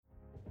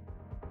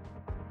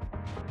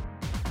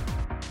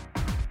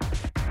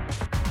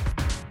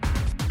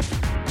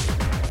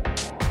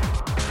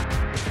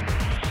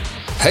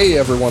Hey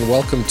everyone,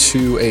 welcome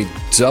to a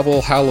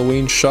double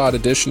Halloween shot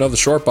edition of the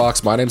Short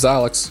Box. My name's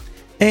Alex.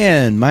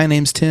 And my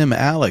name's Tim.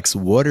 Alex,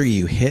 what are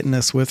you hitting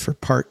us with for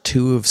part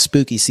 2 of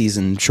spooky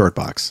season Short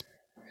Box?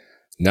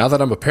 Now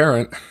that I'm a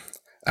parent,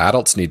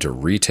 adults need to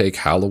retake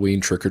Halloween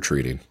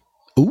trick-or-treating.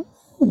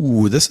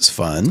 Ooh, this is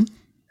fun.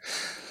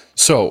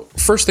 So,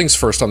 first things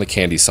first on the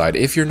candy side,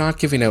 if you're not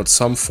giving out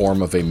some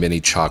form of a mini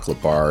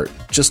chocolate bar,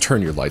 just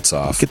turn your lights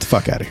off. Get the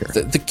fuck out of here.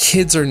 The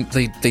kids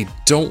they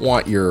don't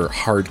want your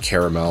hard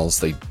caramels.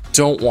 They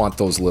don't want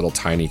those little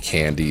tiny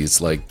candies.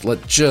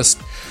 Let's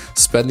just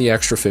spend the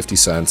extra 50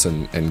 cents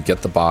and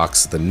get the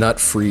box, the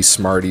nut-free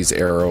Smarties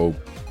Aero,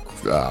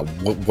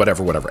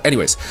 whatever.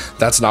 Anyways,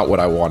 that's not what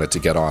I wanted to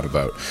get on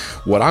about.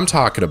 What I'm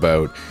talking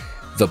about,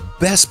 the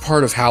best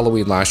part of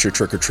Halloween last year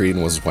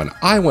trick-or-treating was when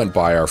I went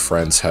by our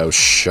friend's house.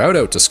 Shout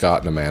out to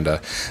Scott and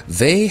Amanda.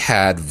 They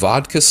had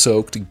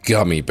vodka-soaked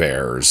gummy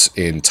bears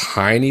in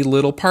tiny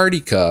little party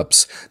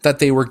cups that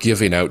they were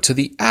giving out to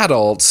the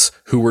adults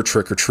who were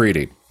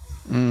trick-or-treating.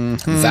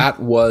 Mm-hmm. That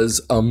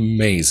was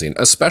amazing,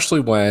 especially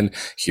when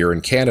here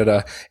in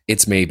Canada,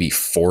 it's maybe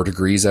 4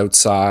 degrees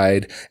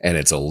outside and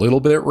it's a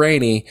little bit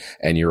rainy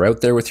and you're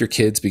out there with your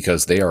kids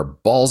because they are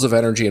balls of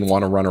energy and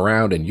want to run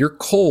around and you're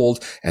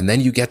cold. And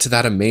then you get to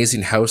that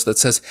amazing house that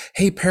says,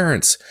 hey,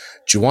 parents,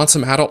 do you want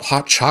some adult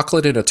hot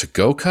chocolate in a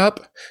to-go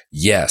cup?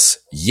 Yes,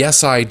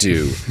 I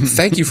do.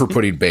 Thank you for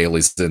putting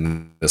Bailey's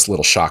in this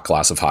little shot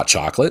glass of hot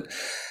chocolate.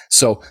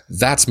 So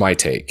that's my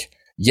take.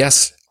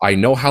 Yes, I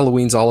know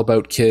Halloween's all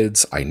about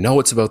kids. I know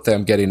it's about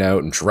them getting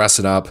out and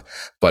dressing up,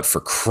 but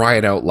for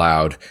crying out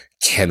loud,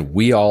 can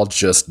we all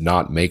just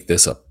not make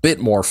this a bit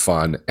more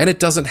fun? And it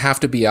doesn't have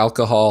to be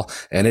alcohol,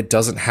 and it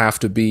doesn't have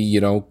to be,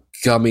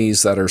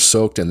 gummies that are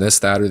soaked in this,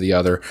 that, or the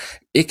other.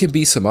 It can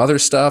be some other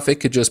stuff. It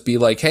could just be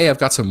like, hey, I've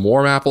got some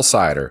warm apple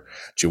cider.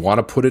 Do you want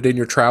to put it in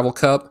your travel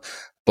cup?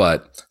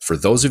 But for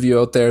those of you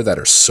out there that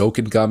are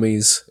soaking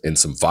gummies in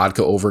some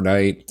vodka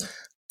overnight,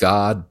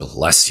 God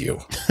bless you.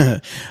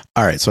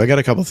 All right. So I got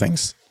a couple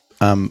things.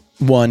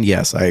 One,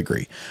 yes, I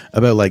agree.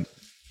 About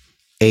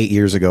 8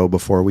 years ago,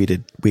 before we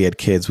had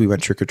kids, we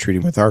went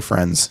trick-or-treating with our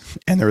friends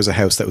and there was a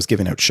house that was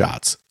giving out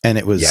shots and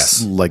it was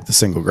the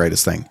single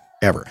greatest thing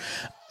ever.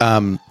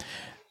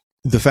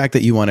 The fact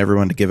that you want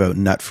everyone to give out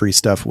nut-free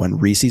stuff when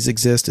Reese's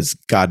exist is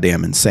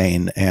goddamn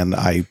insane. And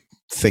I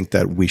think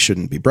that we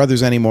shouldn't be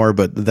brothers anymore,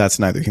 but that's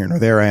neither here nor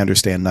there. I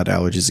understand nut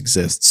allergies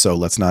exist. So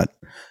let's not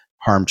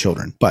harm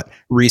children, but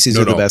Reese's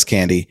are the best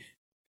candy.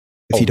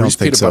 If you don't Reese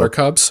think peanut so, butter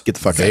cups, get the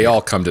fuck out. They all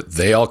come to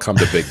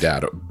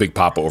Big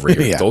Papa over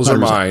here. Yeah, those are 100%.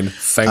 mine.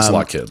 Thanks a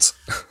lot, kids.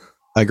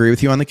 I agree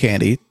with you on the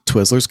candy.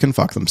 Twizzlers can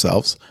fuck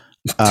themselves.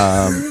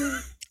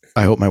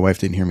 I hope my wife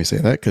didn't hear me say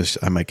that because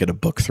I might get a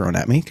book thrown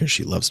at me because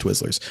she loves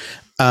Twizzlers.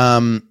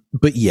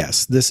 But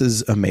yes, this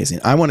is amazing.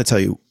 I want to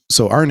tell you.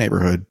 So our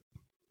neighborhood,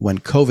 when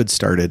COVID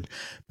started,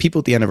 people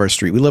at the end of our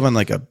street, we live on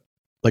like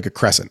a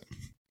crescent.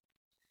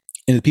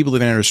 And the people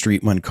living on our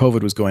street, when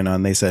COVID was going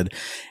on,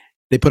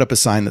 they put up a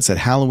sign that said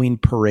Halloween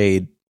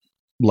parade,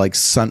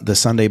 the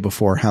Sunday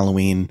before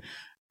Halloween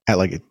at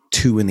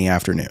 2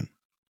 p.m.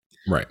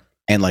 Right.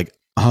 And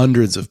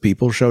hundreds of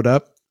people showed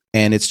up,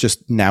 and it's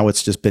just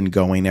been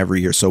going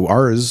every year. So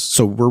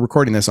we're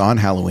recording this on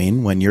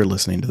Halloween when you're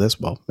listening to this.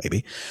 Well,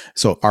 maybe.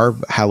 So our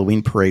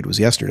Halloween parade was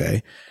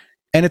yesterday,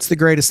 and it's the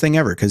greatest thing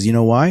ever. Cause you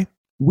know why?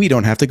 We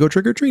don't have to go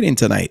trick or treating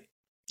tonight.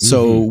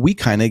 So we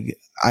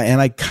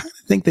I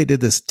think they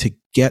did this to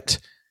get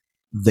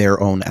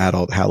their own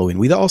adult Halloween.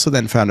 We also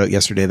then found out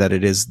yesterday that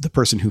it is the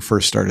person who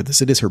first started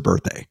this. It is her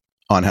birthday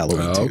on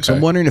Halloween too. So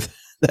I'm wondering if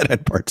that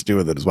had part to do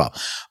with it as well.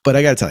 But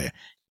I got to tell you,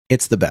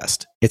 it's the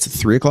best. It's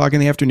 3:00 in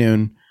the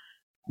afternoon.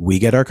 We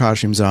get our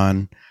costumes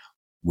on.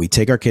 We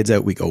take our kids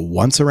out. We go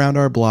once around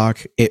our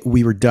block.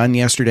 We were done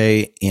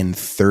yesterday in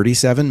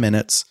 37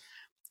 minutes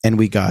and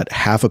we got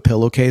half a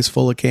pillowcase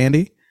full of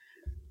candy.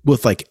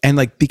 With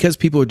because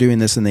people are doing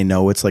this and they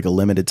know it's a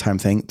limited time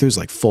thing,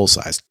 there's full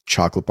size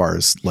chocolate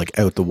bars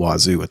out the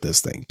wazoo with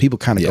this thing. People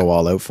kind of go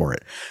all out for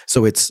it.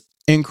 So it's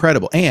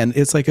incredible. And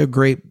it's a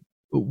great,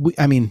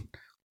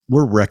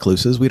 we're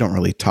recluses. We don't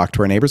really talk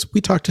to our neighbors.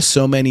 We talked to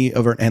so many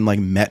of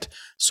met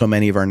so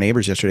many of our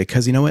neighbors yesterday.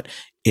 Cause you know what?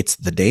 It's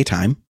the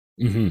daytime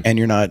and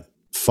you're not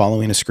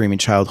following a screaming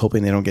child,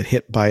 hoping they don't get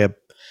hit by a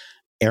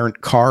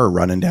errant car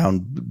running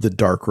down the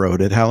dark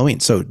road at Halloween.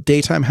 So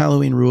daytime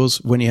Halloween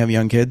rules when you have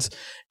young kids.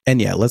 And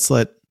yeah, let's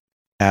let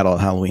adult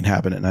Halloween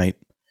happen at night,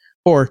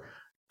 or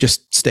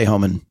just stay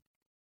home and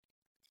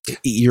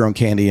eat your own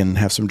candy and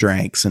have some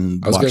drinks and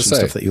watch some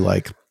stuff that you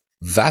like.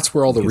 That's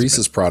where all the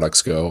Reese's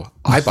products go.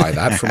 I buy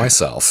that for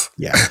myself.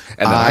 Yeah.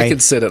 And then I can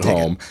sit at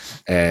home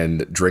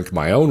and drink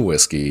my own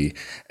whiskey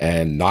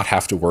and not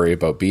have to worry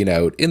about being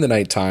out in the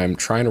nighttime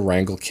trying to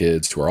wrangle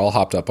kids who are all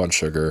hopped up on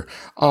sugar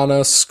on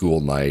a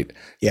school night.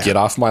 Yeah. Get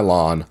off my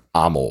lawn.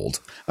 I'm old.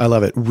 I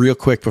love it. Real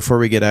quick, before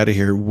we get out of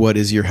here, what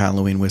is your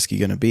Halloween whiskey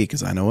going to be?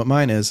 Because I know what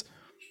mine is.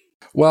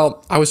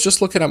 Well, I was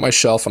just looking at my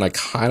shelf and I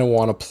kind of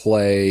want to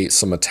play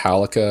some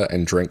Metallica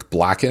and drink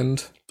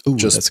Blackened. Ooh,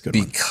 just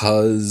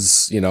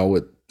because,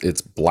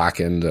 it's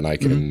blackened and I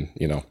can,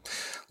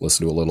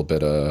 listen to a little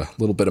bit of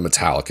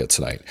Metallica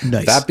tonight.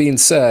 Nice. That being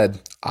said,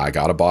 I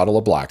got a bottle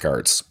of Black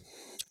Arts.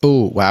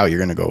 Oh, wow.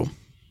 You're going to go.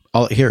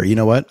 Here, you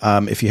know what?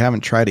 If you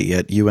haven't tried it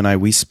yet, you and I,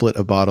 we split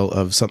a bottle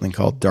of something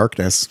called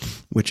Darkness,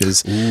 which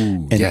is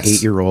an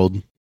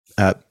 8-year-old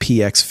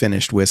PX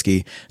finished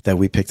whiskey that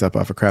we picked up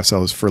off of craft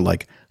sellers for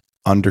like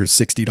under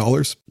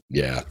 $60.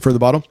 Yeah. For the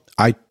bottle.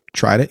 I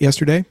tried it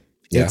yesterday.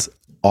 Yeah. It's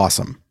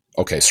awesome.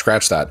 Okay,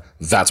 scratch that.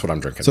 That's what I'm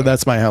drinking. So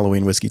that's my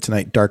Halloween whiskey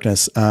tonight,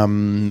 Darkness.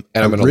 And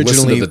I'm going to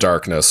listen to the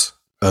Darkness.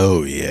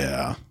 Oh,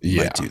 yeah.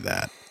 Yeah. Might do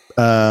that.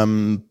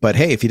 But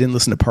hey, if you didn't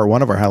listen to part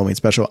 1 of our Halloween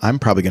special, I'm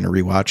probably going to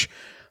rewatch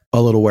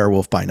A Little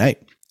Werewolf by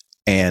Night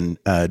and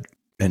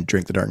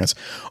drink the Darkness.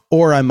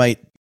 Or I might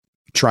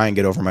try and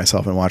get over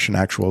myself and watch an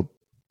actual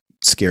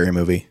scary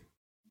movie.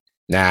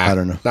 Nah, I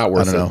don't know. Not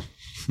worth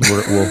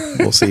it.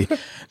 We'll see.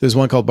 There's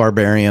one called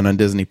Barbarian on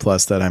Disney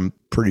Plus that I'm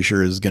pretty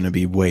sure is going to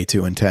be way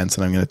too intense,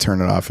 and I'm going to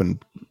turn it off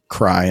and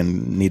cry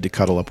and need to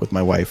cuddle up with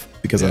my wife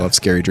because I love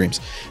scary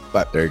dreams.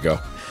 But there you go.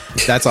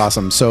 That's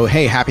awesome. So,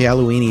 hey, happy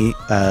Halloweeny,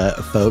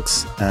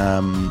 folks.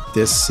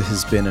 This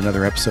has been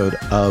another episode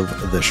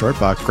of The Short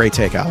Box. Great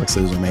take, Alex.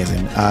 It was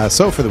amazing.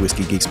 So for the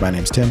Whiskey Geeks, my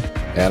name's Tim.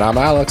 And I'm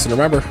Alex. And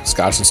remember,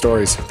 Scotch and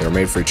stories, they're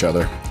made for each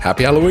other.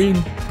 Happy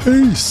Halloween.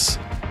 Peace.